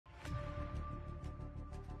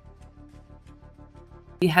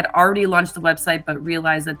We had already launched the website, but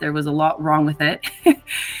realized that there was a lot wrong with it.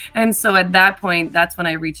 And so at that point, that's when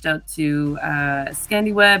I reached out to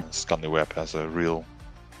scandiweb. Scandiweb has a real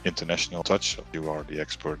international touch. You are the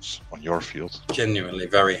experts on your field. Genuinely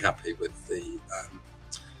very happy with the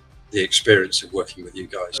experience of working with you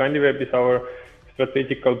guys. Scandiweb is our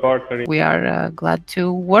strategical partner. We are glad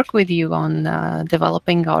to work with you on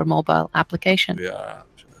developing our mobile application. We are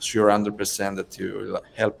sure 100% that you will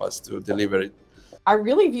help us to deliver it. I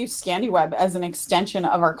really view scandiweb as an extension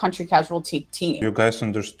of our country casualty team. You guys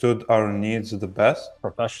understood our needs the best.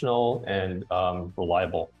 Professional and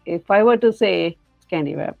reliable. If I were to say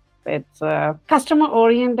scandiweb, it's a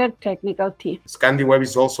customer-oriented technical team. Scandiweb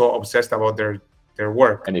is also obsessed about their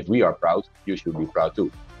work. And if we are proud, you should be proud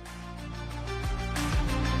too.